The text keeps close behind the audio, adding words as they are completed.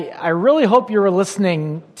I really hope you were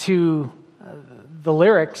listening to the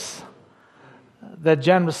lyrics that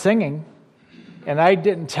Jen was singing, and I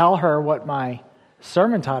didn't tell her what my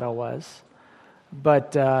sermon title was,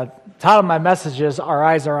 but the title of my message is Our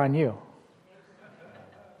Eyes Are on You.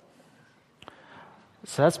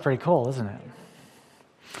 So that's pretty cool, isn't it?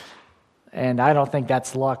 And I don't think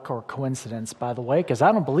that's luck or coincidence, by the way, because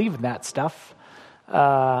I don't believe in that stuff.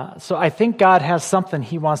 So I think God has something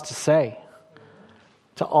He wants to say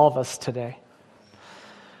to all of us today.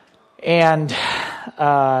 And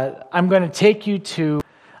I'm going to take you to,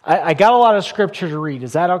 I got a lot of scripture to read.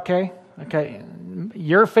 Is that okay? Okay.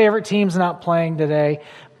 Your favorite team's not playing today.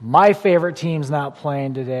 My favorite team's not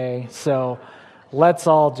playing today. So let's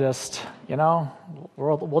all just,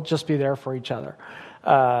 we'll just be there for each other.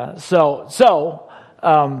 So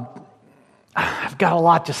I've got a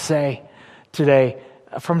lot to say today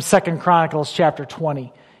from 2 Chronicles chapter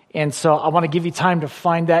 20. And so I want to give you time to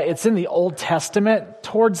find that. It's in the Old Testament,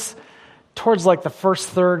 towards like the first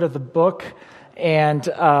third of the book, and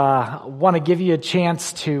want to give you a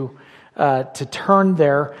chance to turn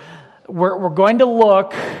there. We're going to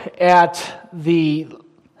look at a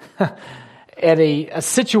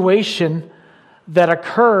situation that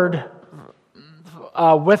occurred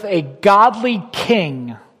with a godly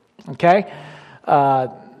king. Okay,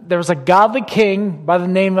 there was a godly king by the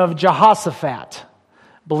name of Jehoshaphat.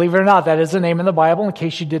 Believe it or not, that is a name in the Bible, in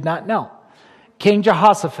case you did not know. King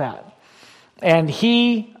Jehoshaphat. And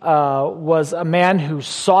he was a man who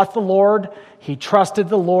sought the Lord, he trusted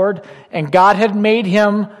the Lord, and God had made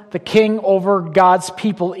him the king over God's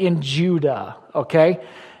people in Judah. Okay?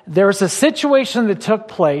 There was a situation that took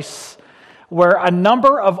place where a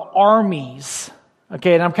number of armies,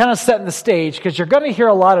 okay, and I'm kind of setting the stage because you're going to hear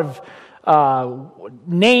a lot of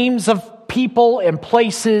names of people and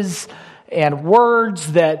places and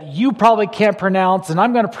words that you probably can't pronounce, and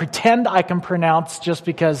I'm going to pretend I can pronounce just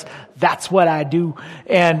because that's what I do.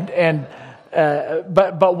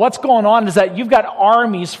 But what's going on is that you've got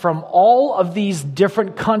armies from all of these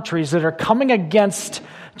different countries that are coming against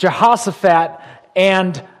Jehoshaphat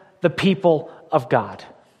and the people of God.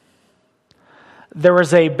 There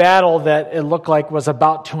was a battle that it looked like was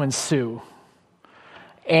about to ensue,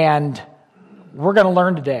 and we're going to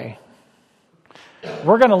learn today.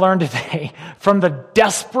 We're going to learn today from the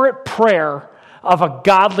desperate prayer of a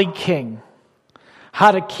godly king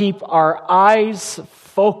how to keep our eyes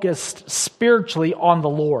focused spiritually on the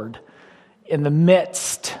Lord in the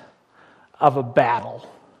midst of a battle,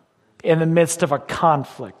 in the midst of a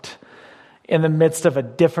conflict, in the midst of a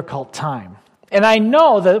difficult time. And I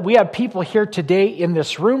know that we have people here today in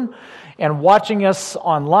this room and watching us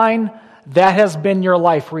online. That has been your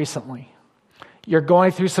life recently. You're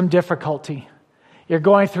going through some difficulty. You're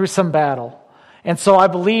going through some battle. And so I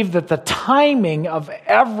believe that the timing of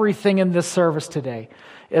everything in this service today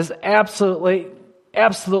is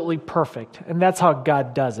absolutely perfect. And that's how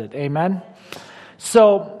God does it. Amen?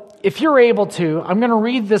 So if you're able to, I'm going to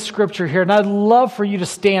read this scripture here, and I'd love for you to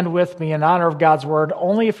stand with me in honor of God's word,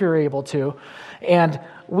 only if you're able to. And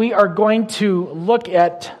we are going to look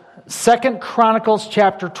at 2 Chronicles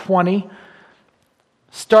chapter 20,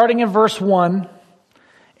 starting in verse 1,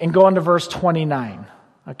 and go into verse 29.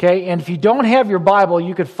 Okay? And if you don't have your Bible,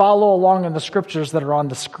 you could follow along in the scriptures that are on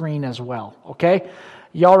the screen as well. Okay?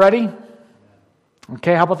 Y'all ready?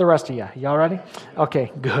 Okay, how about the rest of you? Y'all ready?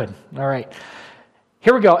 Okay, good. All right.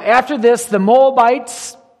 Here we go. After this, the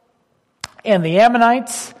Moabites and the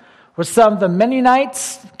Ammonites, with some of the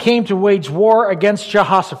Mennonites, came to wage war against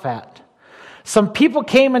Jehoshaphat. Some people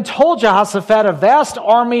came and told Jehoshaphat, a vast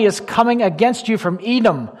army is coming against you from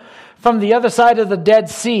Edom, from the other side of the Dead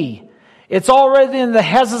Sea. It's already in the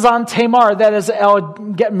Hazazon Tamar. That is,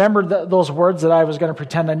 remember those words that I was going to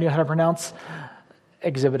pretend I knew how to pronounce?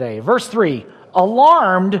 Exhibit A. Verse 3.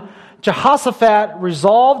 Alarmed, Jehoshaphat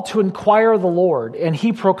resolved to inquire of the Lord, and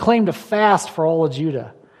he proclaimed a fast for all of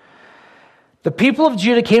Judah. The people of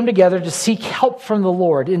Judah came together to seek help from the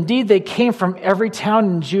Lord. Indeed, they came from every town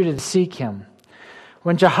in Judah to seek him.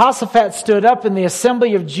 When Jehoshaphat stood up in the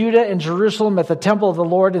assembly of Judah and Jerusalem at the temple of the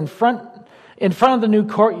Lord in front of the new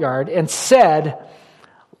courtyard and said,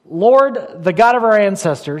 Lord, the God of our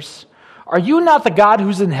ancestors, are you not the God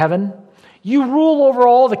who's in heaven? You rule over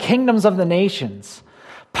all the kingdoms of the nations.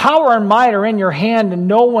 Power and might are in your hand, and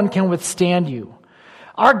no one can withstand you.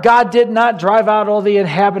 Our God did not drive out all the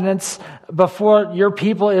inhabitants before your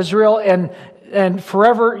people Israel and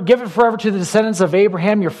forever give it forever to the descendants of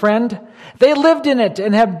Abraham, your friend. They lived in it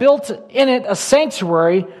and have built in it a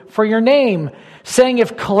sanctuary for your name, saying,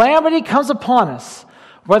 if calamity comes upon us,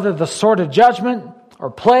 whether the sword of judgment or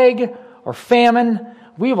plague or famine,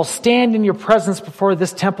 We will stand in your presence before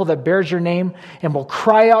this temple that bears your name and will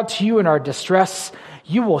cry out to you in our distress.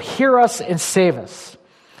 You will hear us and save us.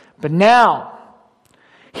 But now,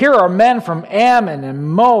 here are men from Ammon and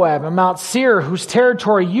Moab and Mount Seir, whose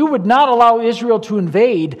territory you would not allow Israel to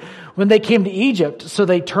invade when they came to Egypt, so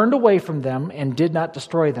they turned away from them and did not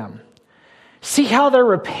destroy them. See how they're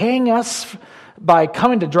repaying us by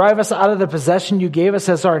coming to drive us out of the possession you gave us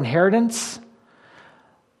as our inheritance?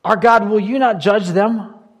 Our God, will you not judge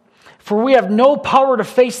them? For we have no power to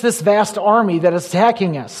face this vast army that is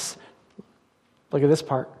attacking us. Look at this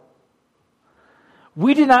part.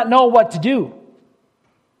 We do not know what to do,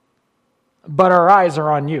 but our eyes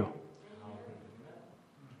are on you.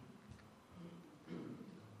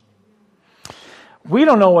 We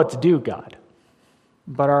don't know what to do, God,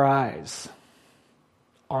 but our eyes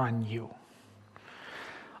are on you.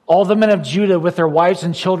 All the men of Judah with their wives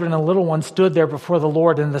and children and little ones stood there before the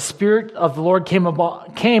Lord, and the Spirit of the Lord came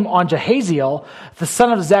on Jahaziel, the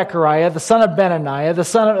son of Zechariah, the son of Benaniah, the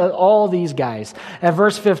son of all these guys. At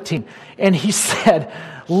verse 15, and he said,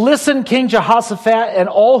 "Listen, King Jehoshaphat, and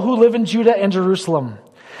all who live in Judah and Jerusalem.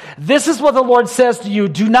 This is what the Lord says to you.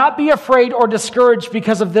 Do not be afraid or discouraged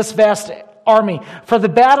because of this vast army, for the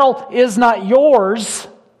battle is not yours,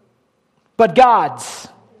 but God's.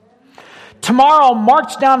 Tomorrow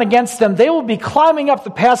march down against them. They will be climbing up the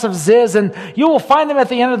pass of Ziz, and you will find them at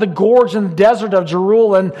the end of the gorge in the desert of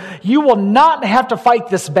Jeruel, and you will not have to fight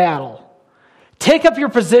this battle. Take up your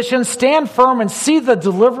position, stand firm, and see the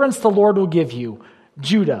deliverance the Lord will give you,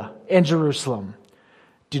 Judah and Jerusalem.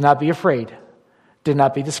 Do not be afraid. Do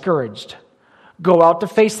not be discouraged. Go out to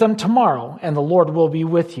face them tomorrow, and the Lord will be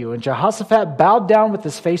with you." And Jehoshaphat bowed down with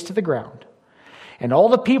his face to the ground. And all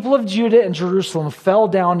the people of Judah and Jerusalem fell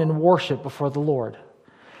down in worship before the Lord.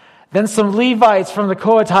 Then some Levites from the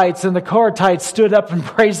Kohathites and the Korathites stood up and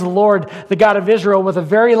praised the Lord, the God of Israel, with a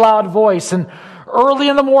very loud voice. And early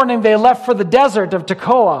in the morning they left for the desert of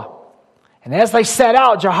Tekoa. And as they set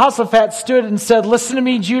out, Jehoshaphat stood and said, "Listen to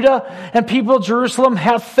me, Judah and people of Jerusalem.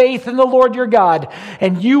 Have faith in the Lord your God,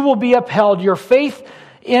 and you will be upheld. Your faith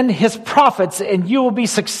in his prophets, and you will be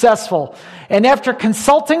successful." And after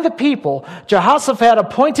consulting the people, Jehoshaphat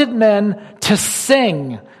appointed men to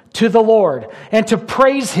sing to the Lord and to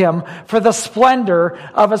praise him for the splendor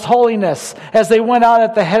of his holiness, as they went out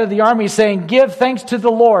at the head of the army, saying, "Give thanks to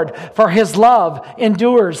the Lord, for his love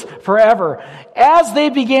endures forever." As they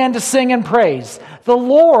began to sing and praise, the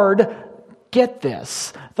Lord, get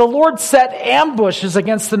this, the Lord set ambushes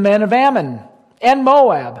against the men of Ammon and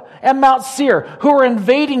Moab and Mount Seir, who were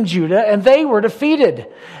invading Judah, and they were defeated.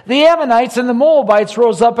 The Ammonites and the Moabites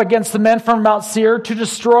rose up against the men from Mount Seir to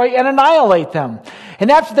destroy and annihilate them.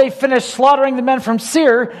 And after they finished slaughtering the men from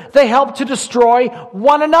Seir, they helped to destroy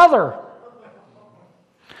one another.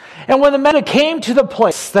 And when the men came to the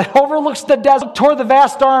place that overlooks the desert toward the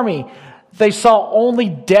vast army, they saw only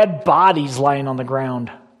dead bodies lying on the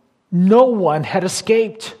ground. No one had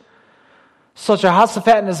escaped. So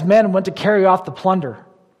Jehoshaphat and his men went to carry off the plunder.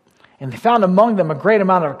 And they found among them a great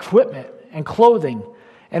amount of equipment and clothing,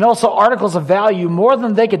 and also articles of value, more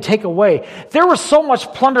than they could take away. There was so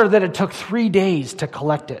much plunder that it took 3 days to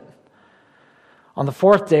collect it. On the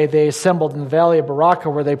 4th day, they assembled in the valley of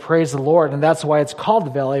Barakah, where they praised the Lord, and that's why it's called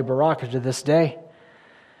the valley of Barakah to this day.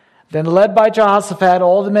 Then, led by Jehoshaphat,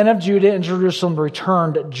 all the men of Judah and Jerusalem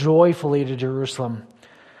returned joyfully to Jerusalem,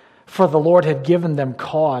 for the Lord had given them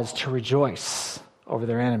cause to rejoice over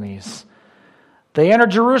their enemies. They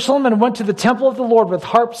entered Jerusalem and went to the temple of the Lord with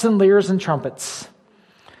harps and lyres and trumpets.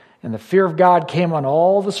 And the fear of God came on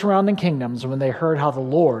all the surrounding kingdoms when they heard how the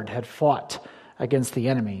Lord had fought against the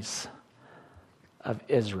enemies of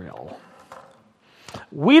Israel.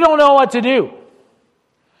 We don't know what to do,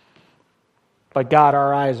 but God,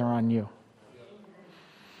 our eyes are on you.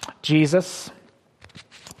 Jesus,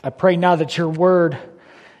 I pray now that your word,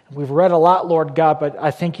 we've read a lot, Lord God, but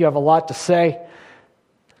I think you have a lot to say.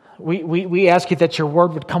 We ask you that your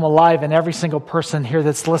word would come alive in every single person here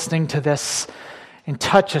that's listening to this and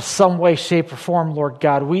touch us some way, shape, or form, Lord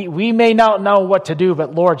God. We may not know what to do,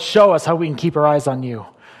 but Lord, show us how we can keep our eyes on you.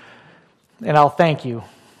 And I'll thank you.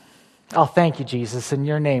 I'll thank you, Jesus, in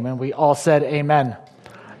your name. And we all said amen.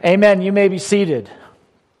 Amen. You may be seated.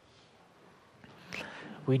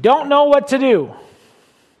 We don't know what to do,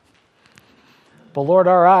 but Lord,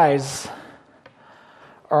 our eyes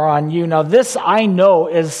are on you. Now, this I know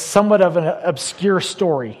is somewhat of an obscure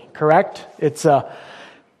story, correct? It's a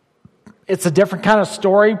different kind of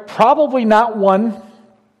story, probably not one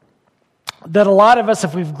that a lot of us,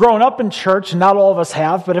 if we've grown up in church, and not all of us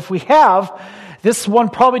have, but if we have, this one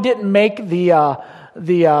probably didn't make the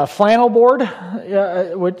flannel board.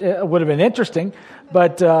 It would have been interesting,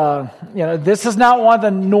 But, this is not one of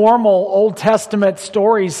the normal Old Testament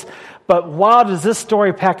stories, but wow, does this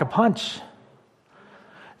story pack a punch.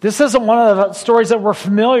 This isn't one of the stories that we're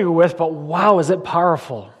familiar with, but wow, is it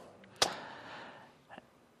powerful.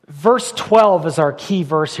 Verse 12 is our key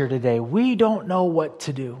verse here today. We don't know what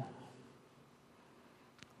to do,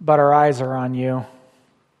 but our eyes are on you.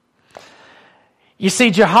 You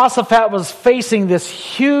see, Jehoshaphat was facing this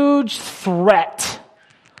huge threat.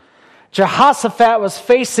 Jehoshaphat was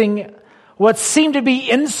facing what seemed to be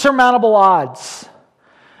insurmountable odds,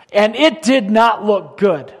 and it did not look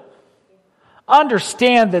good.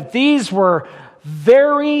 Understand that these were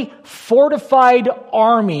very fortified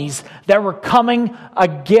armies that were coming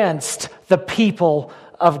against the people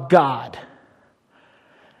of God.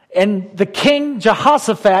 And the king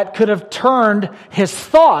Jehoshaphat could have turned his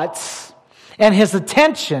thoughts and his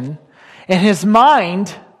attention and his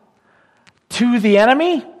mind to the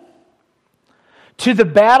enemy, to the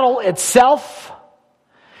battle itself.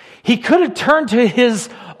 He could have turned to his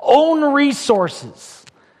own resources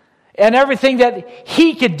and everything that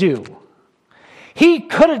he could do. He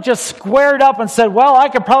could have just squared up and said, well, I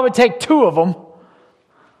could probably take 2 of them.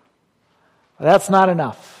 That's not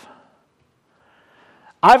enough.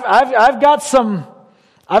 I've got some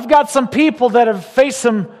people that have faced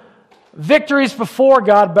some victories before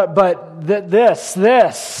God, but this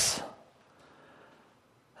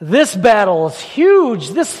battle is huge.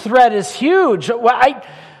 This threat is huge. God,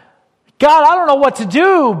 I don't know what to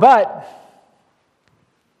do, but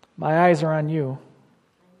my eyes are on you.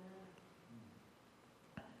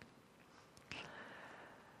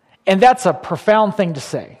 And that's a profound thing to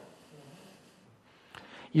say.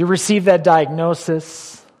 You receive that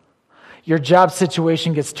diagnosis, your job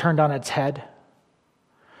situation gets turned on its head,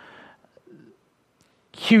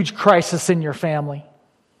 huge crisis in your family.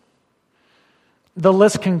 The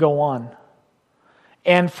list can go on.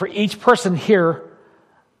 And for each person here,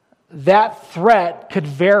 that threat could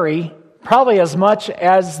vary probably as much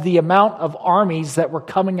as the amount of armies that were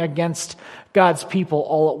coming against God's people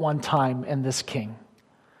all at one time in this king.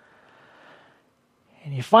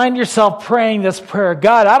 And you find yourself praying this prayer,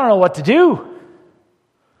 God, I don't know what to do.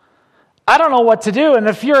 I don't know what to do. And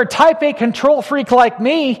if you're a type A control freak like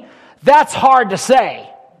me, that's hard to say.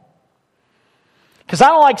 Because I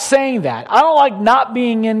don't like saying that. I don't like not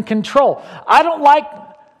being in control. I don't like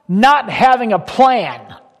not having a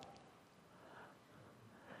plan.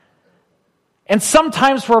 And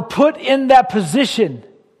sometimes we're put in that position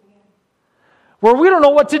where we don't know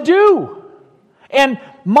what to do. And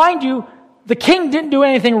mind you, the king didn't do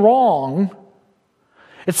anything wrong.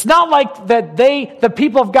 It's not like that the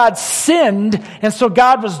people of God sinned, and so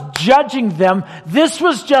God was judging them. This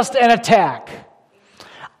was just an attack.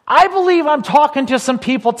 I believe I'm talking to some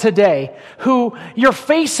people today who you're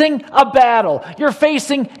facing a battle, you're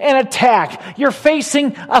facing an attack, you're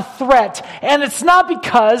facing a threat, and it's not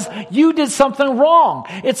because you did something wrong.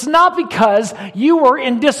 It's not because you were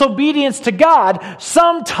in disobedience to God.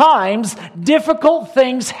 Sometimes difficult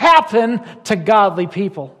things happen to godly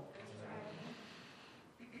people.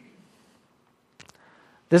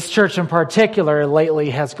 This church in particular lately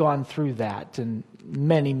has gone through that in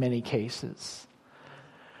many, many cases,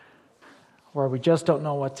 where we just don't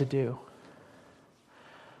know what to do.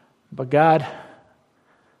 But God,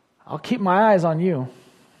 I'll keep my eyes on you.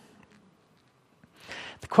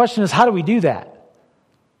 The question is, how do we do that?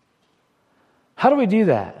 How do we do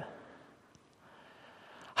that?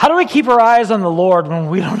 How do we keep our eyes on the Lord when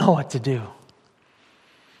we don't know what to do?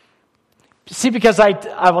 See, because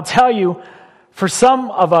I will tell you, for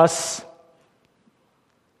some of us,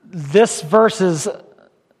 this verse is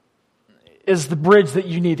the bridge that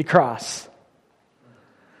you need to cross.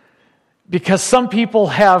 Because some people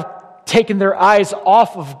have taken their eyes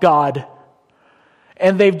off of God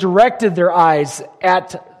and they've directed their eyes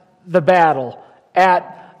at the battle,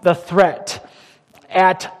 at the threat,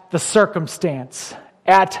 at the circumstance,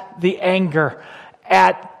 at the anger,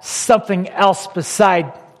 at something else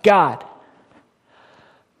beside God.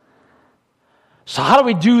 So how do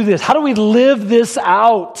we do this? How do we live this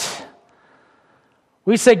out?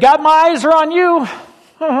 We say, God, my eyes are on you.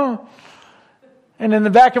 And in the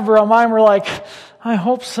back of our mind, we're like, I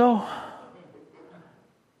hope so.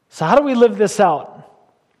 So how do we live this out?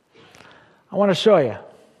 I want to show you.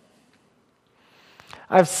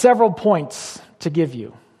 I have several points to give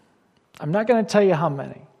you. I'm not going to tell you how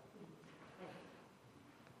many.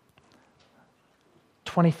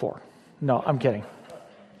 24. No, I'm kidding.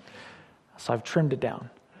 So I've trimmed it down.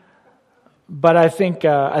 But I think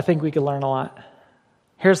we can learn a lot.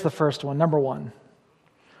 Here's the first one. Number 1.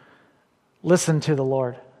 Listen to the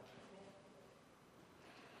Lord.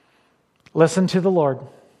 Listen to the Lord.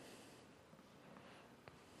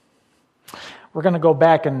 We're going to go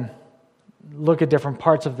back and look at different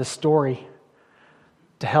parts of this story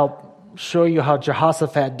to help show you how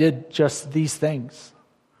Jehoshaphat did just these things.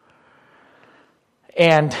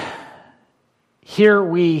 And here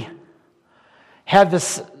we have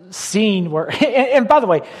this scene where, and by the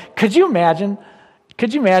way, could you imagine?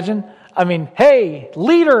 I mean, hey,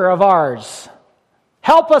 leader of ours,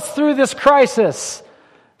 help us through this crisis.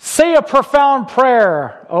 Say a profound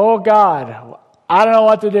prayer. Oh God, I don't know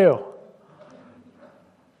what to do.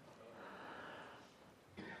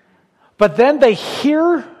 But then they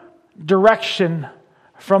hear direction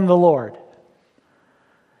from the Lord.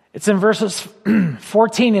 It's in verses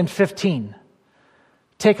 14 and 15.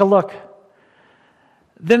 Take a look.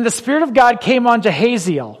 Then the Spirit of God came on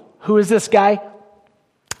Jahaziel. Who is this guy?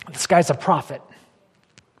 This guy's a prophet.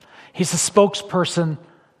 He's a spokesperson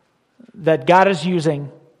that God is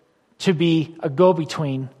using to be a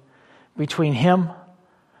go-between between him,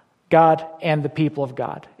 God, and the people of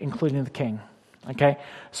God, including the king. Okay?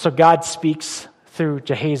 So God speaks through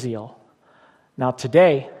Jahaziel. Now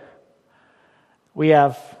today, we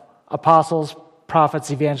have apostles, prophets,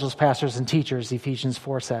 evangelists, pastors, and teachers, Ephesians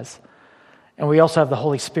 4 says. And we also have the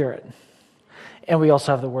Holy Spirit. And we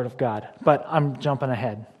also have the Word of God. But I'm jumping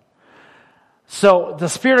ahead. So the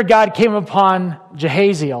Spirit of God came upon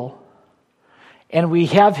Jahaziel, and we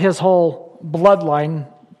have his whole bloodline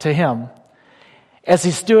to him. As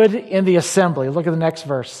he stood in the assembly, look at the next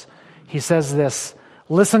verse. He says this,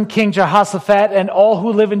 "Listen, King Jehoshaphat, and all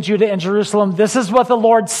who live in Judah and Jerusalem, this is what the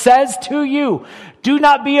Lord says to you. Do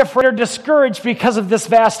not be afraid or discouraged because of this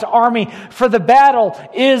vast army, for the battle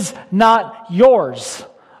is not yours,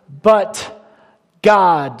 but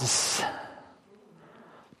God's."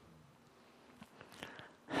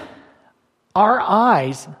 Your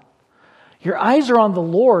eyes are on the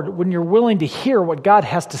Lord when you're willing to hear what God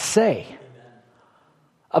has to say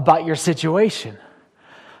about your situation.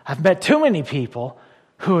 I've met too many people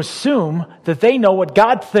who assume that they know what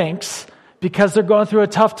God thinks because they're going through a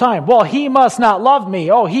tough time. Well, he must not love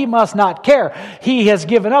me. Oh, he must not care. He has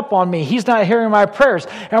given up on me. He's not hearing my prayers.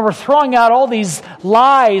 And we're throwing out all these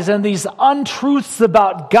lies and these untruths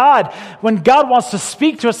about God when God wants to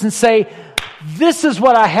speak to us and say, this is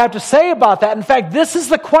what I have to say about that. In fact, this is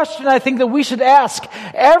the question I think that we should ask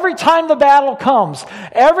every time the battle comes,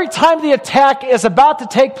 every time the attack is about to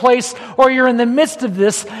take place or you're in the midst of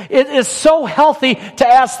this. It is so healthy to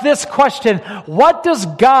ask this question: what does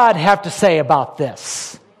God have to say about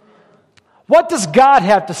this? What does God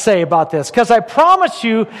have to say about this? Because I promise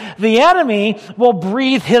you, the enemy will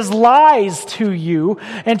breathe his lies to you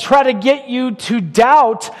and try to get you to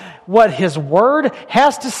doubt what his word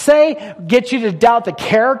has to say, get you to doubt the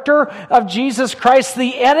character of Jesus Christ.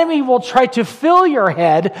 The enemy will try to fill your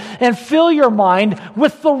head and fill your mind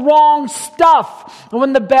with the wrong stuff.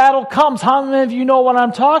 When the battle comes, how many of you know what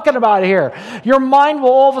I'm talking about here? Your mind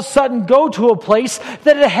will all of a sudden go to a place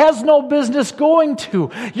that it has no business going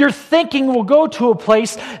to. Your thinking will go to a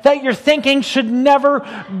place that your thinking should never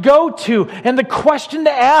go to. And the question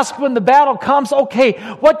to ask when the battle comes, okay,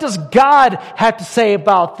 what does God have to say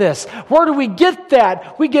about this? Where do we get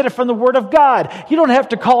that? We get it from the Word of God. You don't have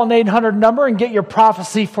to call an 800 number and get your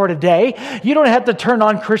prophecy for today. You don't have to turn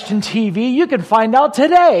on Christian TV. You can find out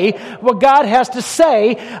today what God has to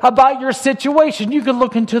say about your situation. You can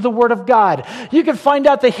look into the Word of God. You can find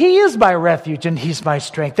out that He is my refuge and He's my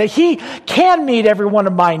strength, that He can meet every one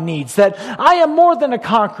of my needs, that I am more than a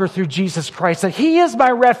conqueror through Jesus Christ, that He is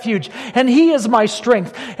my refuge and He is my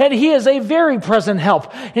strength, and He is a very present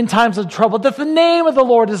help in times of trouble, that the name of the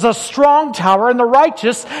Lord is a strong tower, and the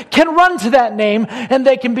righteous can run to that name and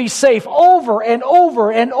they can be safe. Over and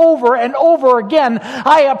over and over and over again,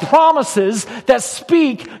 I have promises that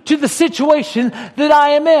speak to the situation that I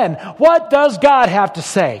am in. What does God have to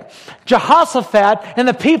say? Jehoshaphat and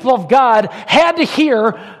the people of God had to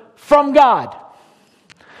hear from God.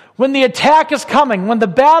 When the attack is coming, when the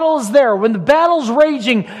battle is there, when the battle's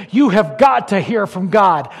raging, you have got to hear from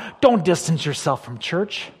God. Don't distance yourself from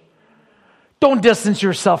church. Don't distance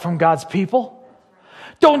yourself from God's people.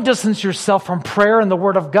 Don't distance yourself from prayer and the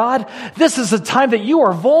Word of God. This is a time that you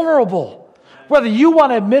are vulnerable, whether you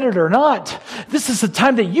want to admit it or not. This is a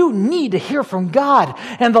time that you need to hear from God.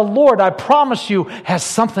 And the Lord, I promise you, has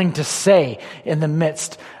something to say in the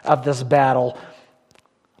midst of this battle.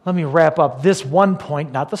 Let me wrap up this one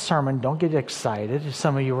point, not the sermon. Don't get excited.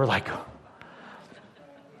 Some of you were like,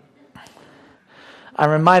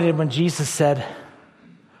 I'm reminded when Jesus said,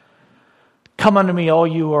 "Come unto me, all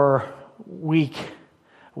you who are weak,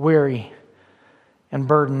 weary, and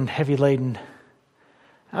burdened, heavy laden.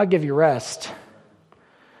 I'll give you rest."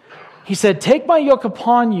 He said, take my yoke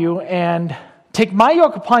upon you and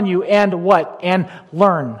what? And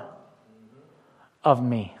learn of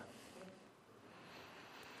me.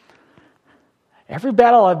 Every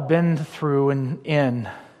battle I've been through and in,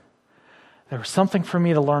 there was something for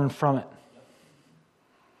me to learn from it.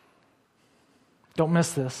 Don't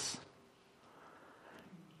miss this.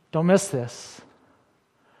 Don't miss this.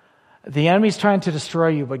 The enemy's trying to destroy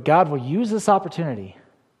you, but God will use this opportunity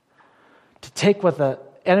to take what the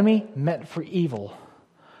enemy meant for evil,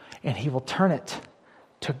 and he will turn it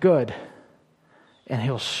to good, and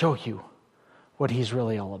he'll show you what he's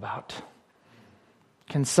really all about.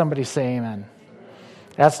 Can somebody say amen?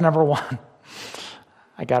 That's number one.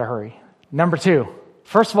 I got to hurry. Number two.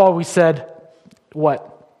 First of all, we said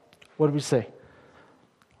what? What did we say?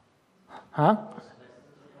 Huh?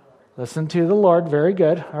 Listen to the Lord. Very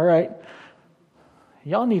good. All right.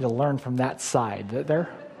 Y'all need to learn from that side. There.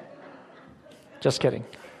 Just kidding.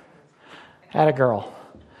 Had a girl.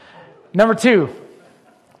 Number two,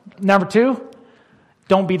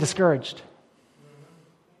 don't be discouraged.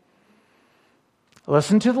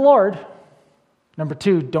 Listen to the Lord. Number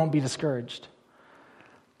two, don't be discouraged.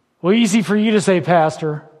 Well, easy for you to say,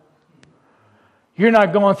 Pastor. You're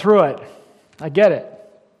not going through it. I get it.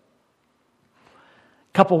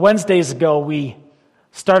 A couple Wednesdays ago, we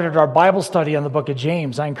started our Bible study on the book of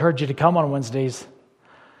James. I encourage you to come on Wednesdays.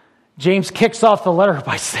 James kicks off the letter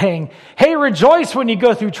by saying, hey, rejoice when you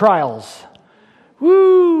go through trials.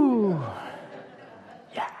 Woo!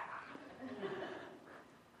 Yeah.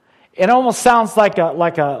 It almost sounds like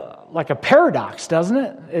a paradox, doesn't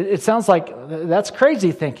it? It sounds like that's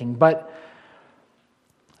crazy thinking. But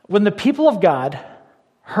when the people of God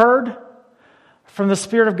heard from the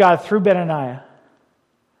Spirit of God through Benaniah,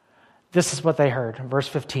 this is what they heard. Verse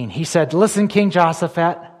 15. He said, listen, King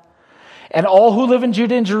Jehoshaphat, and all who live in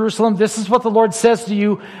Judah and Jerusalem, this is what the Lord says to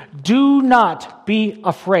you. Do not be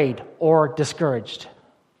afraid or discouraged.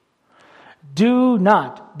 Do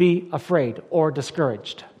not be afraid or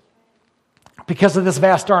discouraged because of this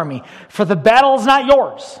vast army. For the battle is not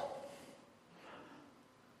yours,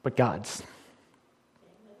 but God's.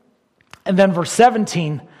 And then verse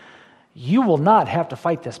 17, you will not have to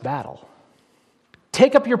fight this battle.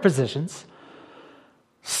 Take up your positions,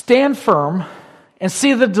 stand firm, and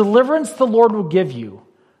see the deliverance the Lord will give you,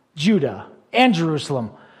 Judah and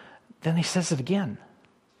Jerusalem. Then he says it again.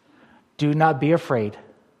 Do not be afraid.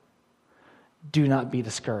 Do not be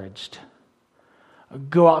discouraged.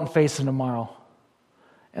 Go out and face him tomorrow,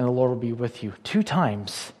 and the Lord will be with you. 2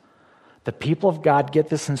 times, the people of God get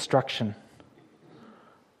this instruction.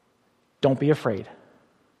 Don't be afraid.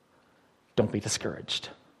 Don't be discouraged.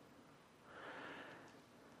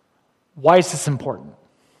 Why is this important?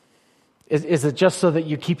 Is it just so that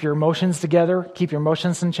you keep your emotions together, keep your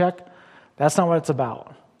emotions in check? That's not what it's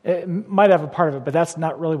about. It might have a part of it, but that's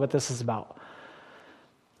not really what this is about.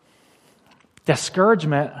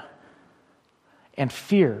 Discouragement and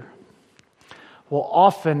fear will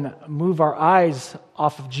often move our eyes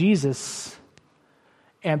off of Jesus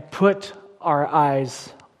and put our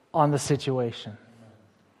eyes on the situation.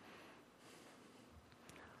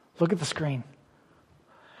 Look at the screen.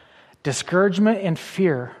 Discouragement and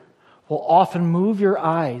fear will often move your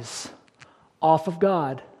eyes off of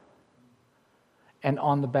God and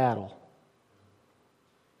on the battle.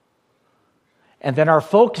 And then our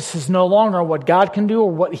focus is no longer on what God can do or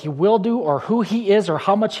what he will do or who he is or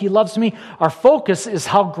how much he loves me. Our focus is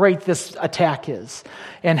how great this attack is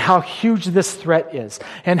and how huge this threat is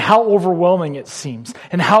and how overwhelming it seems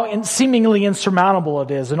and how seemingly insurmountable it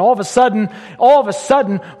is. And all of a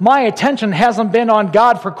sudden, my attention hasn't been on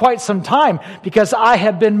God for quite some time because I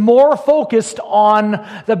have been more focused on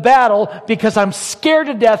the battle because I'm scared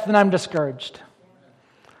to death and I'm discouraged.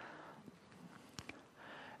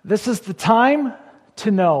 This is the time to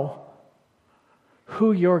know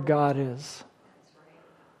who your God is.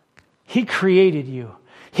 He created you.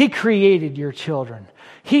 He created your children.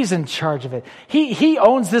 He's in charge of it. He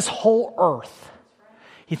owns this whole earth.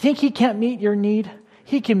 You think he can't meet your need?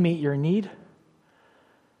 He can meet your need.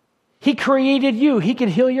 He created you. He can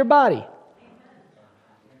heal your body.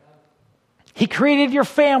 He created your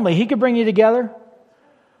family. He could bring you together.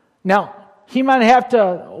 Now, he might have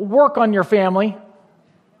to work on your family.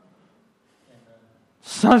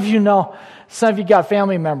 Some of you got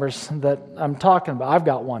family members that I'm talking about. I've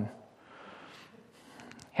got one.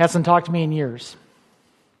 Hasn't talked to me in years.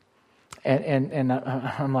 And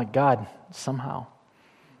I'm like, God, somehow.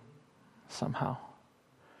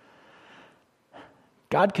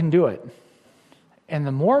 God can do it. And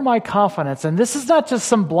the more my confidence, and this is not just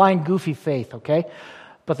some blind, goofy faith, okay?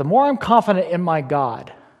 But the more I'm confident in my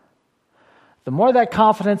God, the more that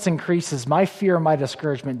confidence increases, my fear and my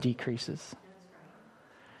discouragement decreases.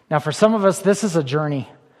 Now, for some of us, this is a journey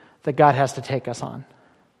that God has to take us on.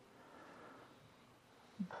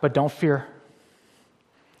 But don't fear.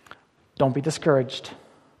 Don't be discouraged.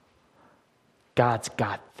 God's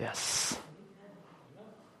got this.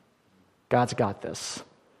 God's got this.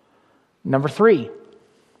 Number 3,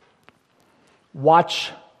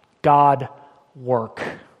 watch God work.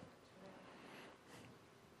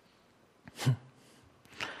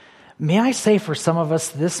 May I say, for some of us,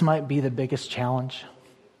 this might be the biggest challenge.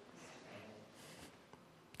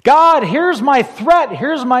 God, here's my threat.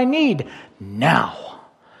 Here's my need. Now,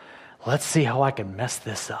 let's see how I can mess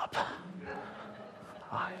this up.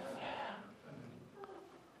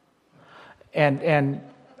 And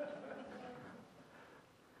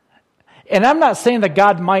I'm not saying that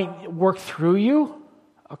God might work through you,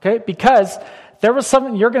 okay? Because there was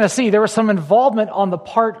something you're going to see. There was some involvement on the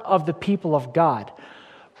part of the people of God.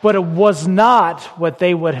 But it was not what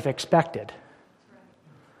they would have expected.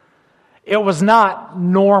 It was not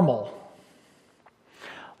normal.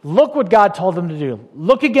 Look what God told them to do.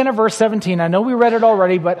 Look again at verse 17. I know we read it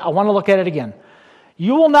already, but I want to look at it again.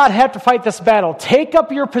 You will not have to fight this battle. Take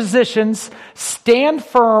up your positions, stand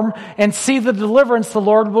firm, and see the deliverance the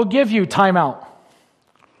Lord will give you. Time out.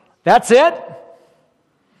 That's it?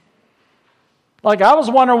 Like, I was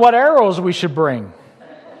wondering what arrows we should bring.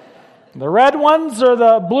 The red ones or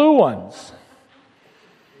the blue ones?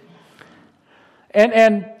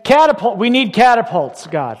 And catapult, we need catapults,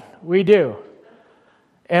 God. We do.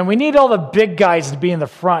 And we need all the big guys to be in the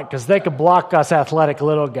front because they could block us athletic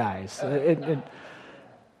little guys.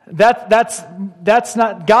 That's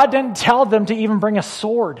not, God didn't tell them to even bring a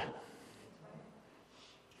sword.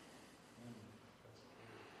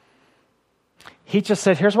 He just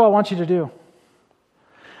said, here's what I want you to do.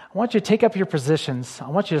 I want you to take up your positions. I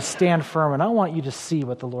want you to stand firm, and I want you to see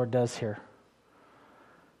what the Lord does here.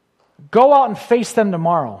 Go out and face them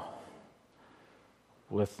tomorrow.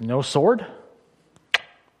 With no sword?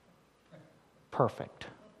 Perfect.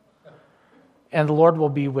 And the Lord will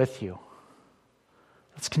be with you.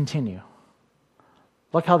 Let's continue.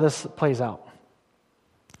 Look how this plays out.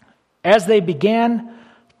 As they began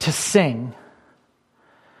to sing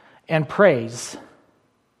and praise,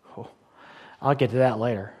 I'll get to that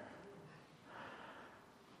later.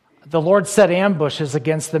 The Lord set ambushes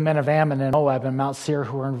against the men of Ammon and Moab and Mount Seir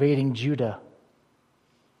who were invading Judah,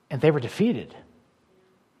 and they were defeated.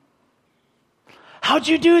 How'd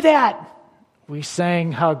you do that? We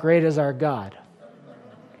sang, "How great is our God."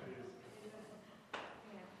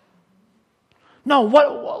 No,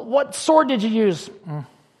 what sword did you use?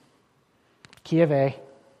 Kiev.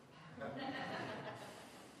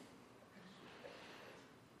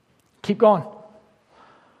 Keep going.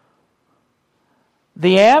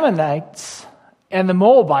 The Ammonites and the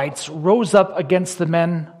Moabites rose up against the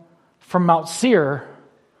men from Mount Seir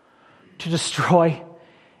to destroy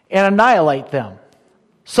and annihilate them.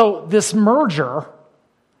 So this merger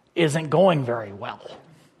isn't going very well.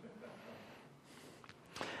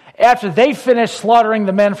 After they finished slaughtering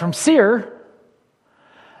the men from Seir,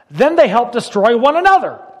 then they helped destroy one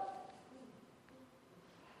another.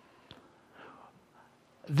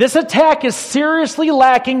 This attack is seriously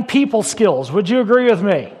lacking people skills. Would you agree with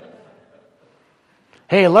me?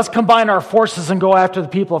 Hey, let's combine our forces and go after the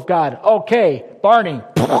people of God. Okay, Barney.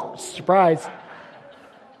 Surprise.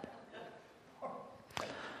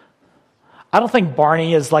 I don't think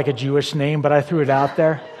Barney is like a Jewish name, but I threw it out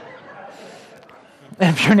there.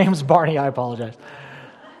 If your name's Barney, I apologize.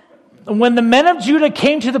 When the men of Judah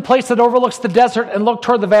came to the place that overlooks the desert and looked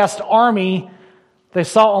toward the vast army, they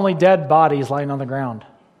saw only dead bodies lying on the ground.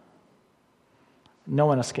 No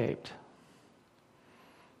one escaped.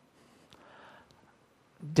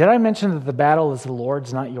 Did I mention that the battle is the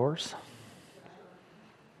Lord's, not yours?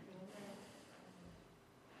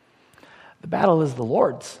 The battle is the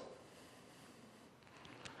Lord's.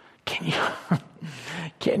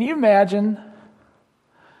 Can you imagine?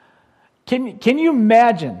 Can you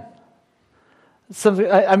imagine something?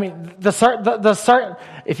 I mean,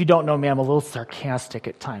 if you don't know me, I'm a little sarcastic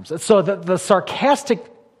at times. So the sarcastic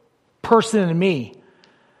person in me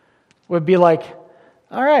would be like,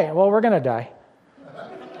 all right, well, we're going to die.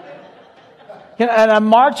 And I'm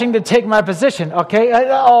marching to take my position, okay?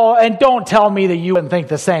 And don't tell me that you wouldn't think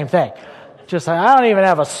the same thing. Just like, I don't even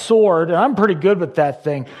have a sword, and I'm pretty good with that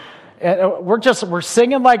thing. And we're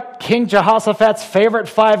singing like King Jehoshaphat's favorite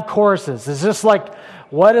 5 choruses. It's just like,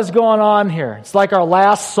 what is going on here? It's like our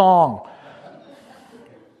last song.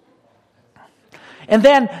 And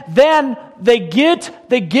then they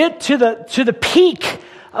get to the peak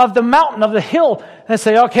of the mountain, of the hill, and they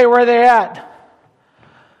say, okay, where are they at?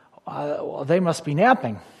 Well, they must be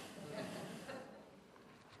napping.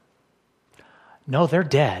 No, they're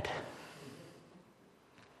dead.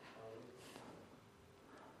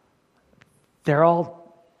 They're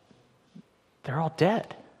all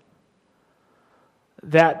dead.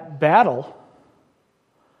 That battle,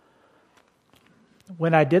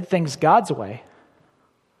 when I did things God's way,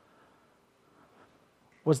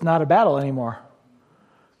 was not a battle anymore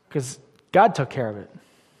because God took care of it.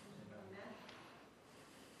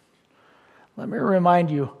 Let me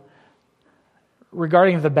remind you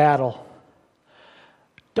regarding the battle,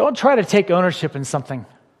 don't try to take ownership in something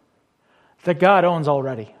that God owns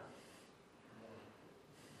already.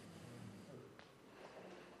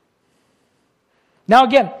 Now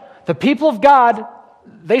again, the people of God,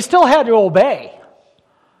 they still had to obey.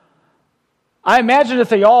 I imagine if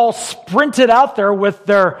they all sprinted out there with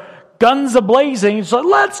their guns a-blazing, and said,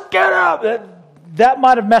 let's get up, that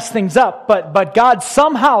might have messed things up. But God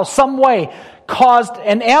somehow, some way, caused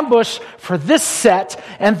an ambush for this set,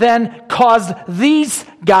 and then caused these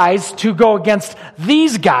guys to go against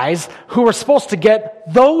these guys who were supposed to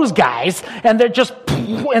get those guys, and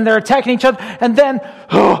they're attacking each other, and then,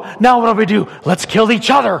 now what do we do? Let's kill each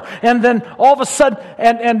other. And then all of a sudden,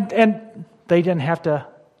 and they didn't have to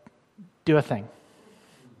do a thing.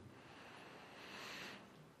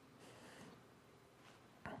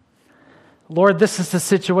 Lord, this is the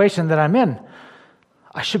situation that I'm in.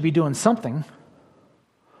 I should be doing something.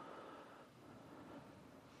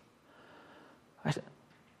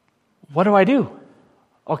 What do I do?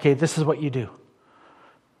 Okay, this is what you do.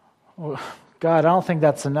 Well, God, I don't think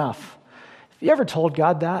that's enough. Have you ever told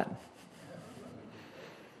God that?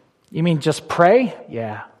 You mean just pray?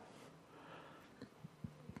 Yeah.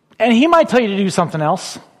 And He might tell you to do something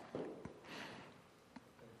else.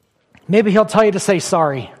 Maybe He'll tell you to say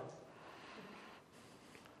sorry.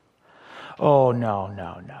 Oh, no.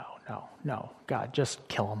 God, just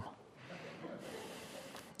kill them.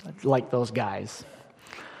 Like those guys.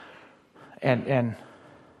 And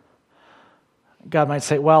God might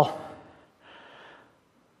say, well,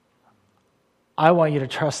 I want you to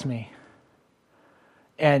trust me.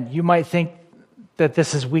 And you might think that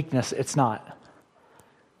this is weakness. It's not.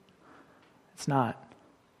 It's not.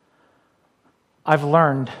 I've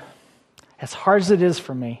learned, as hard as it is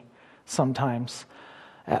for me sometimes,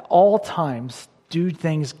 at all times, do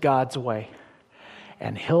things God's way,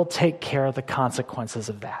 and He'll take care of the consequences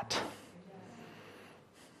of that.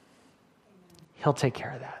 He'll take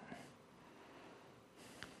care of that.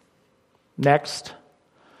 Next,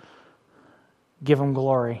 give Him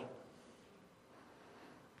glory.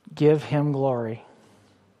 Give Him glory.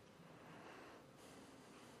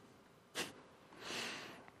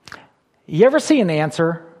 You ever see an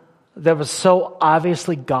answer that was so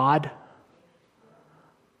obviously God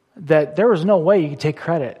that there was no way you could take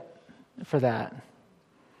credit for that?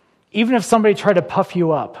 Even if somebody tried to puff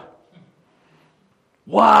you up.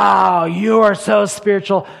 Wow, you are so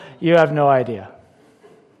spiritual. You have no idea.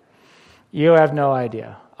 You have no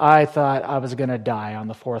idea. I thought I was going to die on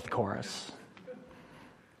the fourth chorus.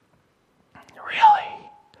 Really?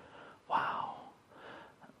 Wow.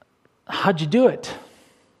 How'd you do it?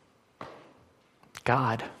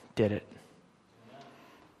 God did it.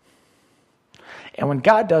 And when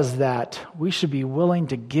God does that, we should be willing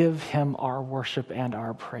to give Him our worship and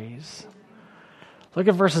our praise. Look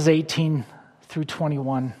at verses 18 through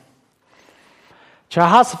 21.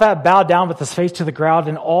 Jehoshaphat bowed down with his face to the ground,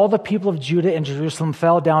 and all the people of Judah and Jerusalem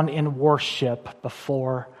fell down in worship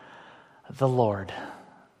before the Lord.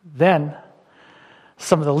 Then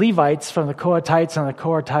some of the Levites from the Kohathites and the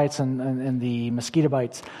Korathites and the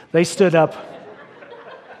Mosquitobites, they stood up.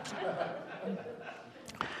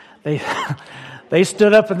 They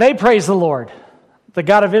stood up and they praised the Lord, the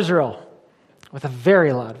God of Israel, with a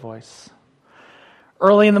very loud voice.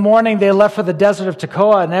 Early in the morning, they left for the desert of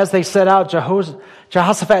Tekoa, and as they set out,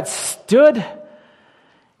 Jehoshaphat stood,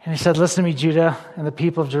 and he said, listen to me, Judah and the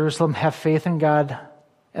people of Jerusalem, have faith in God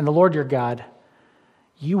and the Lord your God.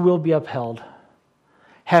 You will be upheld.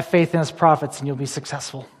 Have faith in His prophets, and you'll be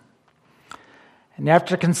successful. And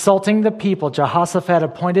after consulting the people, Jehoshaphat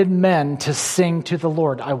appointed men to sing to the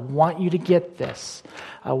Lord. I want you to get this.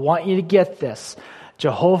 I want you to get this.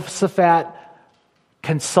 Jehoshaphat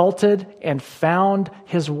consulted and found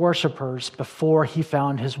his worshipers before he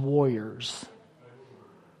found his warriors.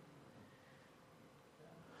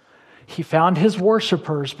 He found his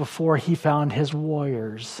worshipers before he found his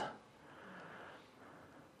warriors.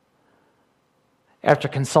 After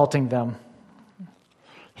consulting them,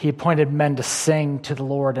 he appointed men to sing to the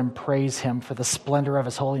Lord and praise Him for the splendor of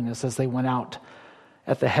His holiness as they went out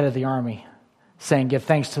at the head of the army, saying, give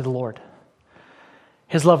thanks to the Lord.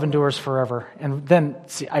 His love endures forever. And then,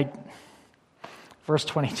 verse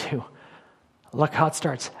 22, look how it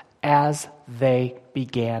starts. As they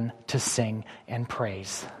began to sing and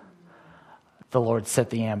praise, the Lord set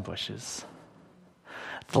the ambushes.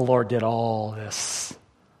 The Lord did all this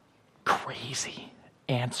crazy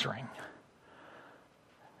answering.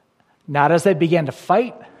 Not as they began to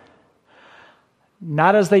fight,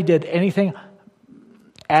 not as they did anything,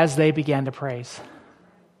 as they began to praise.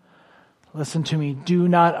 Listen to me. Do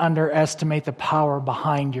not underestimate the power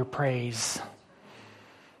behind your praise.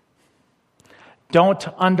 Don't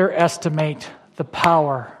underestimate the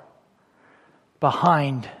power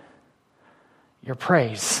behind your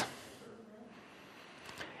praise.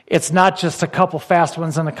 It's not just a couple fast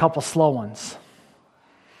ones and a couple slow ones.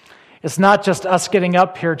 It's not just us getting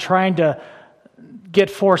up here trying to get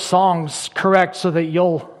 4 songs correct so that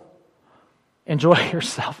you'll enjoy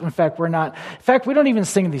yourself. In fact, we don't even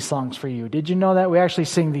sing these songs for you. Did you know that? We actually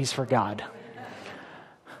sing these for God.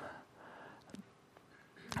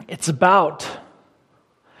 It's about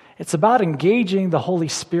engaging the Holy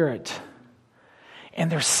Spirit.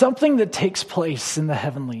 And there's something that takes place in the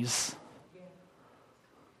heavenlies.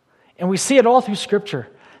 And we see it all through Scripture,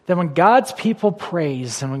 that when God's people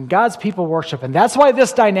praise and when God's people worship, and that's why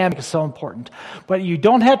this dynamic is so important. But you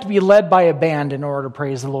don't have to be led by a band in order to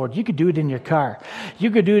praise the Lord. You could do it in your car. You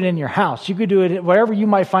could do it in your house. You could do it wherever you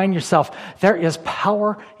might find yourself. There is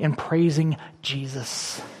power in praising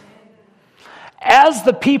Jesus. As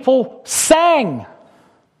the people sang,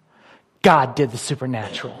 God did the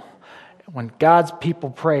supernatural. When God's people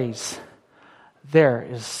praise, there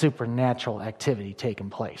is supernatural activity taking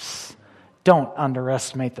place. Don't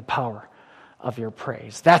underestimate the power of your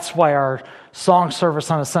praise. That's why our song service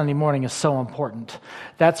on a Sunday morning is so important.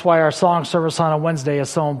 That's why our song service on a Wednesday is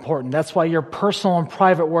so important. That's why your personal and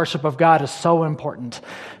private worship of God is so important.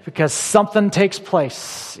 Because something takes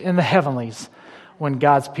place in the heavenlies when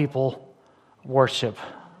God's people worship.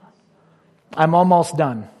 I'm almost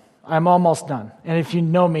done. And if you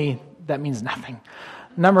know me, that means nothing.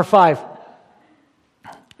 Number 5,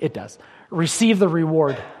 it does. Receive the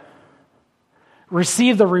reward.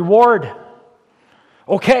 Receive the reward.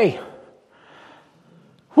 Okay.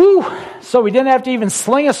 Whew. So we didn't have to even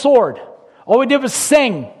sling a sword. All we did was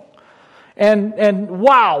sing. And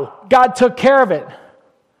wow, God took care of it.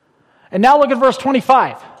 And now look at verse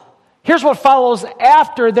 25. Here's what follows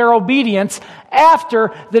after their obedience,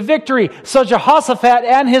 after the victory. So Jehoshaphat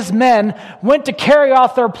and his men went to carry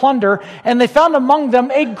off their plunder, and they found among them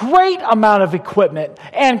a great amount of equipment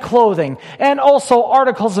and clothing, and also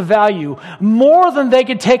articles of value, more than they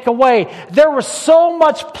could take away. There was so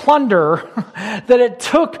much plunder that it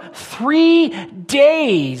took 3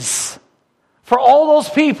 days for all those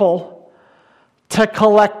people to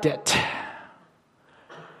collect it.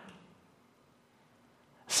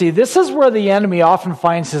 See, this is where the enemy often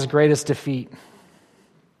finds his greatest defeat.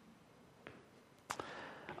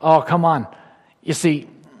 Oh, come on. You see,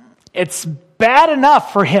 it's bad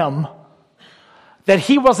enough for him that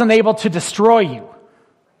he wasn't able to destroy you.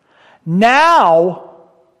 Now,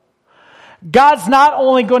 God's not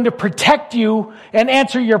only going to protect you and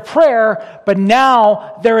answer your prayer, but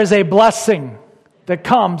now there is a blessing that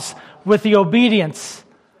comes with the obedience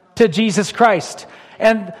to Jesus Christ.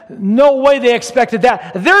 And no way they expected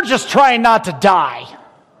that. They're just trying not to die.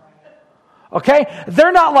 Okay?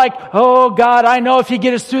 They're not like, oh God, I know if you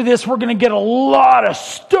get us through this, we're going to get a lot of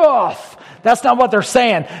stuff. That's not what they're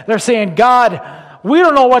saying. They're saying, God, we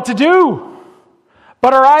don't know what to do,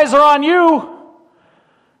 but our eyes are on you.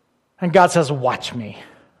 And God says, watch me.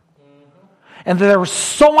 And there was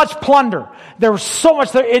so much plunder. There was so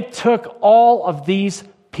much there. It took all of these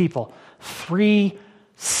people 3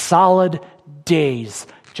 solid days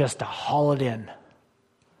just to haul it in.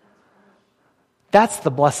 That's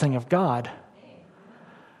the blessing of God.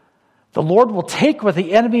 The Lord will take what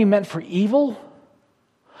the enemy meant for evil,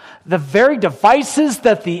 the very devices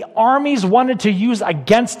that the armies wanted to use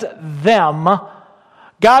against them.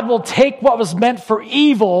 God will take what was meant for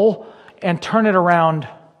evil and turn it around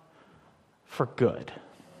for good.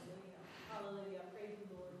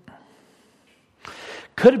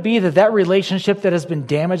 Could it be that relationship that has been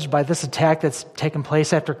damaged by this attack that's taken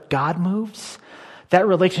place after God moves, that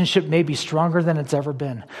relationship may be stronger than it's ever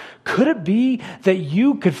been? Could it be that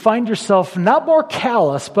you could find yourself not more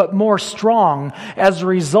callous, but more strong as a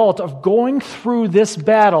result of going through this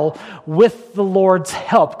battle with the Lord's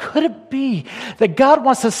help? Could it be that God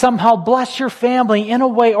wants to somehow bless your family in a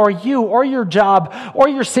way, or you, or your job, or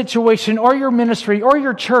your situation, or your ministry, or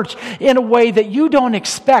your church in a way that you don't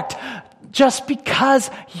expect? just because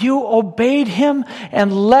you obeyed him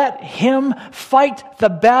and let him fight the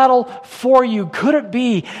battle for you? Could it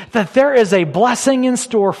be that there is a blessing in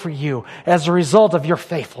store for you as a result of your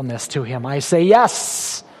faithfulness to him? I say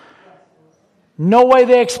yes. No way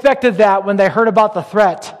they expected that when they heard about the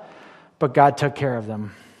threat, but God took care of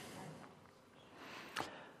them.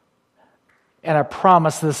 And I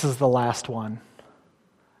promise this is the last one.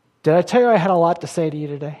 Did I tell you I had a lot to say to you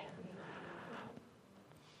today?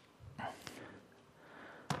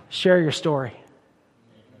 Share your story.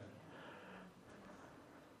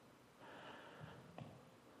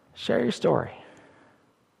 Share your story.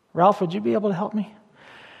 Ralph, would you be able to help me?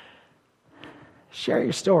 Share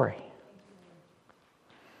your story.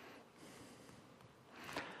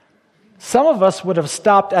 Some of us would have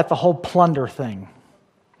stopped at the whole plunder thing.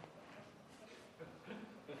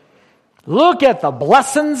 Look at the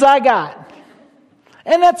blessings I got.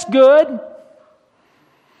 And that's good.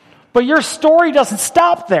 But your story doesn't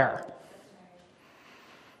stop there.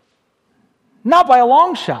 Not by a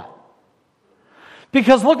long shot.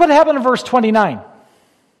 Because look what happened in verse 29.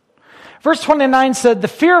 Verse 29 said, the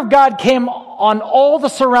fear of God came on all the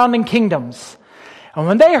surrounding kingdoms. And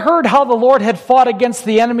when they heard how the Lord had fought against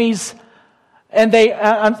the enemies, when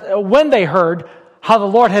they heard how the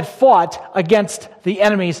Lord had fought against the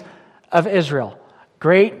enemies of Israel,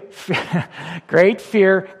 great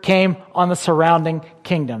fear came on the surrounding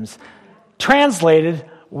kingdoms. Translated,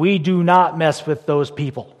 we do not mess with those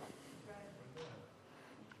people.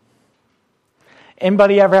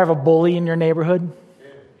 Anybody ever have a bully in your neighborhood?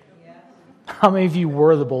 How many of you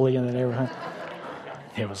were the bully in the neighborhood?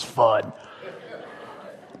 It was fun.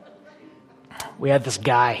 We had this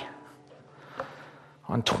guy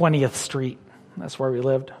on 20th Street. That's where we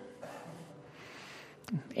lived.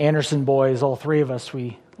 Anderson boys, all three of us,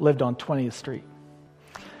 we lived on 20th Street.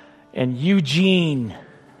 And Eugene,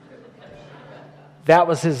 that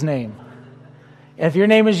was his name. And if your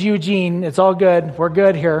name is Eugene, it's all good. We're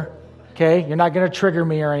good here. Okay? You're not going to trigger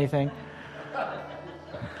me or anything.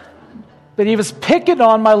 But he was picking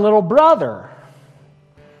on my little brother.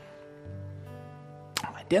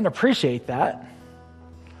 I didn't appreciate that.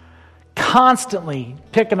 Constantly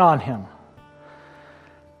picking on him.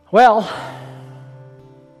 Well,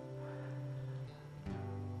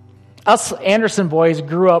 us Anderson boys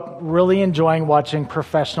grew up really enjoying watching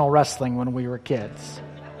professional wrestling when we were kids.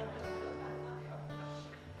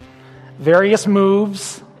 Various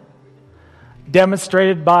moves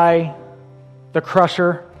demonstrated by the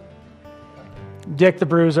Crusher, Dick the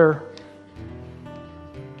Bruiser,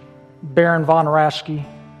 Baron von Raschke,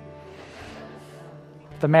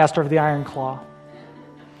 the Master of the Iron Claw,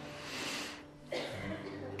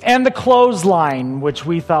 and the clothesline, which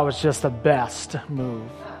we thought was just the best move.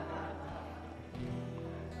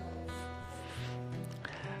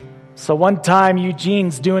 So one time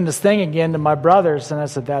Eugene's doing this thing again to my brothers, and I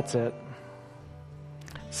said, that's it.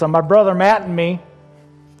 So my brother Matt and me,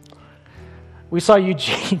 we saw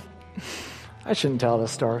Eugene. I shouldn't tell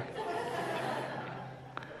this story.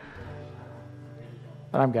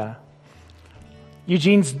 But I'm gonna.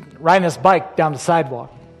 Eugene's riding his bike down the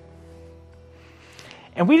sidewalk.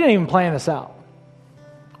 And we didn't even plan this out.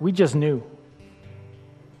 We just knew.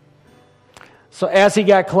 So as he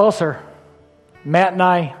got closer, Matt and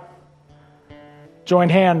I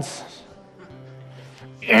joined hands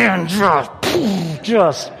and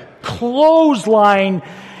just clothesline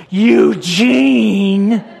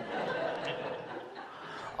Eugene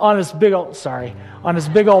on his big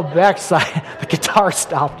old backside. The guitar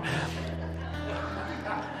stopped.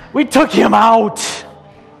 We took him out.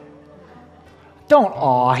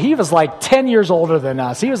 He was like 10 years older than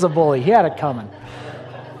us. He was a bully. He had it coming.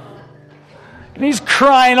 And he's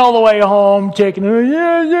crying all the way home, taking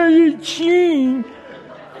Eugene.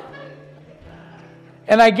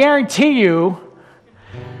 And I guarantee you,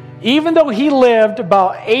 even though he lived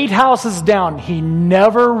about 8 houses down, he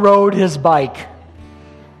never rode his bike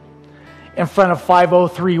in front of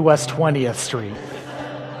 503 West 20th Street.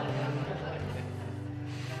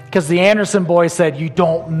 Because the Anderson boys said, you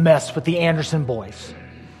don't mess with the Anderson boys.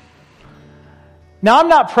 Now, I'm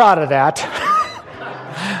not proud of that.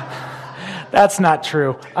 That's not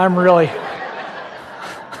true. I'm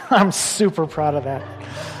super proud of that.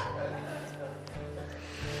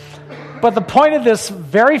 But the point of this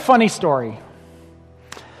very funny story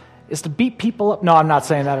is to beat people up. No, I'm not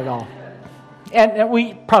saying that at all. And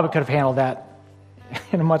we probably could have handled that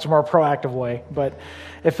in a much more proactive way, but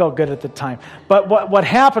it felt good at the time. But what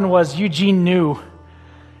happened was Eugene knew,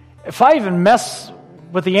 if I even mess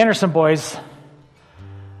with the Anderson boys,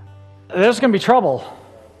 there's going to be trouble.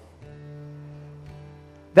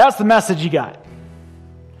 That's the message he got.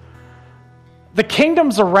 The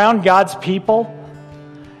kingdoms around God's people,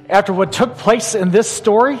 after what took place in this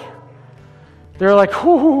story, they're like,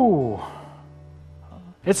 whoo,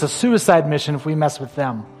 it's a suicide mission if we mess with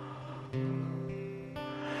them.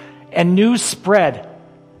 And news spread,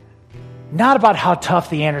 not about how tough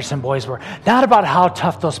the Anderson boys were, not about how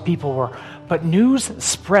tough those people were, but news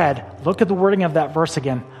spread. Look at the wording of that verse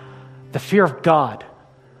again. The fear of God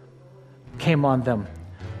came on them.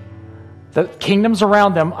 The kingdoms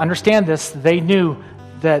around them, understand this, they knew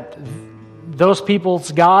that those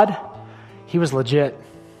people's God, he was legit.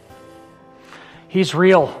 He's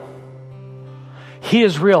real. He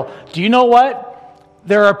is real. Do you know what?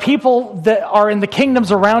 There are people that are in the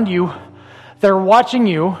kingdoms around you that are watching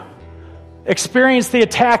you experience the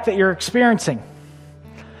attack that you're experiencing.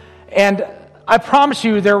 And I promise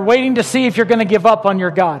you, they're waiting to see if you're going to give up on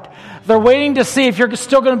your God. They're waiting to see if you're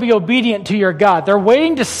still going to be obedient to your God. They're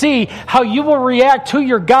waiting to see how you will react to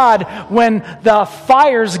your God when the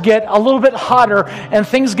fires get a little bit hotter and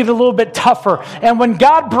things get a little bit tougher. And when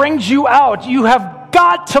God brings you out, you have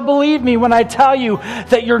got to believe me when I tell you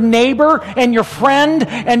that your neighbor and your friend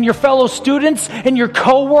and your fellow students and your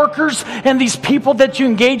co-workers and these people that you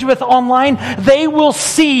engage with online, they will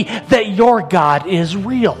see that your God is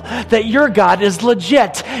real, that your God is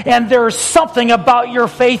legit, and there's something about your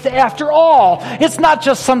faith after all. It's not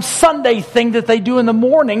just some Sunday thing that they do in the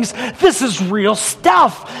mornings. This is real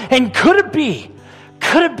stuff. And could it be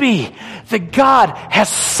that God has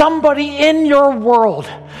somebody in your world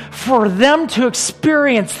for them to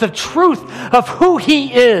experience the truth of who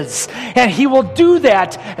He is? And He will do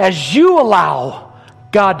that as you allow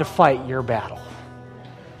God to fight your battle.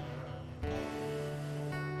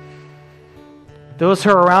 Those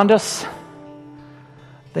who are around us,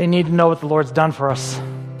 they need to know what the Lord's done for us.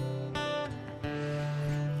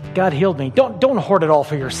 God healed me. Don't hoard it all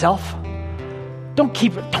for yourself. Don't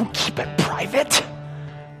keep it private.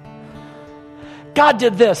 God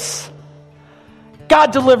did this.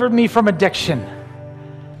 God delivered me from addiction.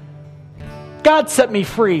 God set me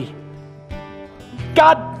free.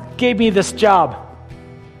 God gave me this job.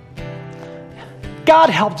 God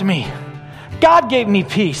helped me. God gave me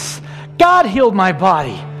peace. God healed my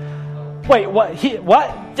body. Wait, what?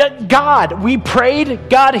 What? God, we prayed,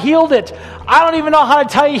 God healed it. I don't even know how to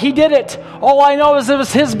tell you He did it. All I know is it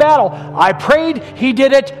was His battle. I prayed, He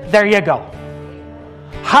did it, there you go.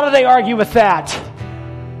 How do they argue with that?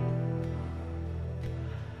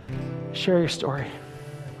 Share your story.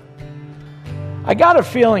 I got a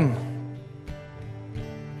feeling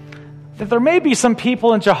that there may be some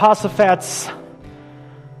people in Jehoshaphat's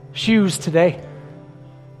shoes today.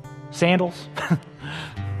 Sandals.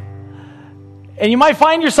 And you might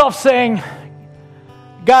find yourself saying,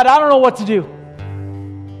 God, I don't know what to do.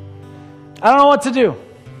 I don't know what to do.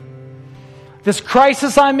 This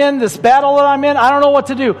crisis I'm in, this battle that I'm in, I don't know what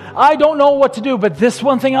to do. I don't know what to do, but this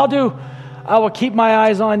one thing I'll do, I will keep my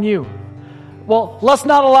eyes on you. Well, let's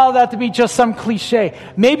not allow that to be just some cliche.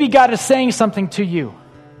 Maybe God is saying something to you.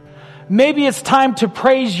 Maybe it's time to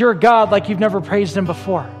praise your God like you've never praised Him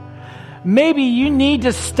before. Maybe you need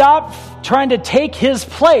to stop trying to take His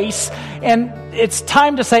place, and it's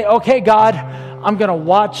time to say, okay, God, I'm going to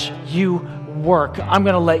watch you work. I'm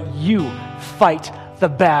going to let you fight the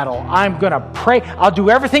battle. I'm going to pray. I'll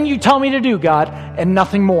do everything you tell me to do, God, and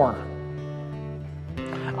nothing more.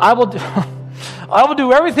 I will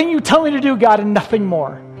do everything you tell me to do, God, and nothing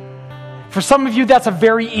more. For some of you, that's a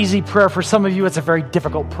very easy prayer. For some of you, it's a very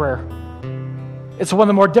difficult prayer. It's one of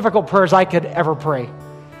the more difficult prayers I could ever pray.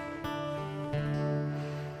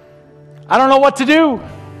 I don't know what to do.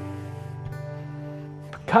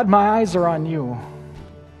 But God, my eyes are on you.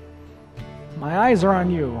 My eyes are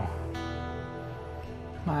on you.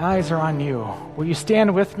 My eyes are on you. Will you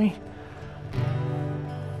stand with me?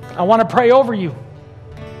 I want to pray over you.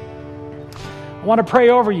 I want to pray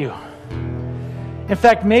over you. In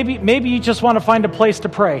fact, maybe you just want to find a place to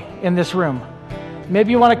pray in this room.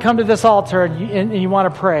 Maybe you want to come to this altar and you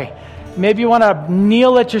want to pray. Maybe you want to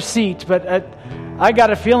kneel at your seat, but I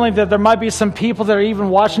got a feeling that there might be some people that are even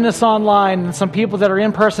watching this online and some people that are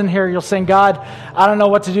in person here. You're saying, God, I don't know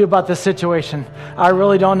what to do about this situation. I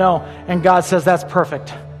really don't know. And God says, that's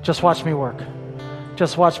perfect. Just watch me work.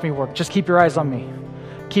 Just watch me work. Just keep your eyes on me.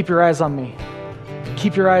 Keep your eyes on me.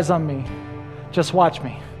 Keep your eyes on me. Just watch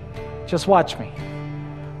me. Just watch me.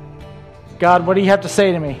 God, what do you have to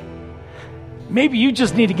say to me? Maybe you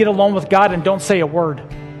just need to get alone with God and don't say a word.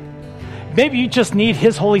 Maybe you just need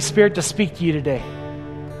His Holy Spirit to speak to you today.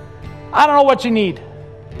 I don't know what you need,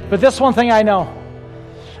 but this one thing I know.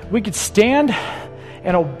 We could stand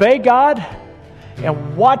and obey God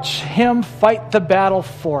and watch Him fight the battle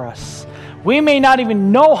for us. We may not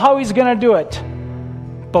even know how he's going to do it,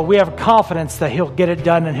 but we have confidence that he'll get it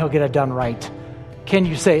done and he'll get it done right. Can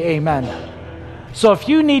you say amen? So if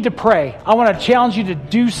you need to pray, I want to challenge you to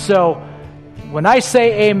do so. When I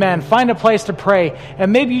say amen, find a place to pray.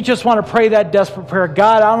 And maybe you just want to pray that desperate prayer.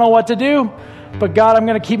 God, I don't know what to do, but God, I'm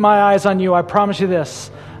going to keep my eyes on you. I promise you this.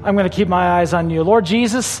 I'm going to keep my eyes on you. Lord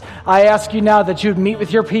Jesus, I ask you now that you'd meet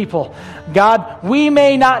with your people. God, we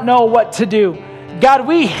may not know what to do. God,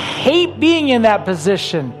 we hate being in that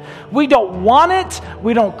position. We don't want it.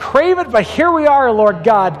 We don't crave it, but here we are, Lord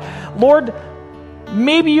God. Lord,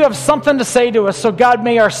 maybe you have something to say to us. So God,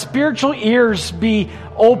 may our spiritual ears be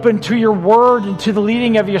open to your word and to the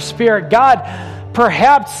leading of your Spirit. God,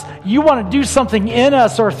 perhaps you want to do something in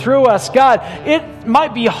us or through us. God, it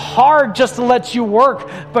might be hard just to let you work,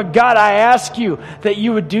 but God, I ask you that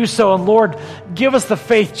you would do so. And Lord, give us the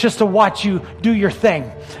faith just to watch you do your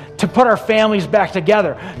thing, to put our families back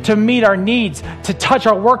together, to meet our needs, to touch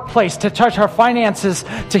our workplace, to touch our finances,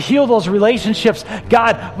 to heal those relationships.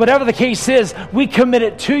 God, whatever the case is, we commit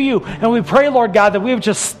it to you. And we pray, Lord God, that we would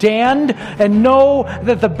just stand and know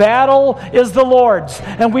that the battle is the Lord's.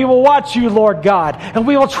 And we will watch you, Lord God. And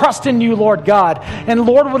we will trust in you, Lord God. And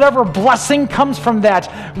Lord, whatever blessing comes from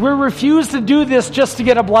that, we refuse to do this just to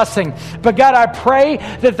get a blessing. But God, I pray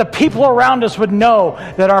that the people around us would know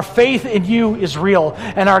that our faith in you is real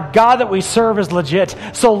and our God that we serve is legit.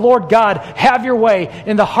 So Lord God, have your way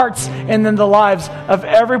in the hearts and in the lives of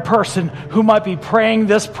every person who might be praying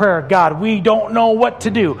this prayer. God, we don't know what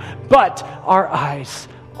to do, but our eyes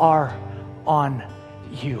are on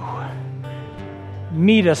you.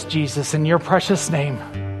 Meet us, Jesus, in your precious name.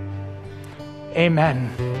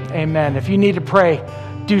 Amen. Amen. If you need to pray,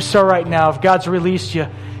 do so right now. If God's released you,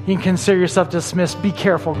 you can consider yourself dismissed. Be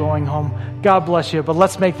careful going home. God bless you. But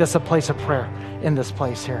let's make this a place of prayer in this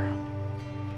place here.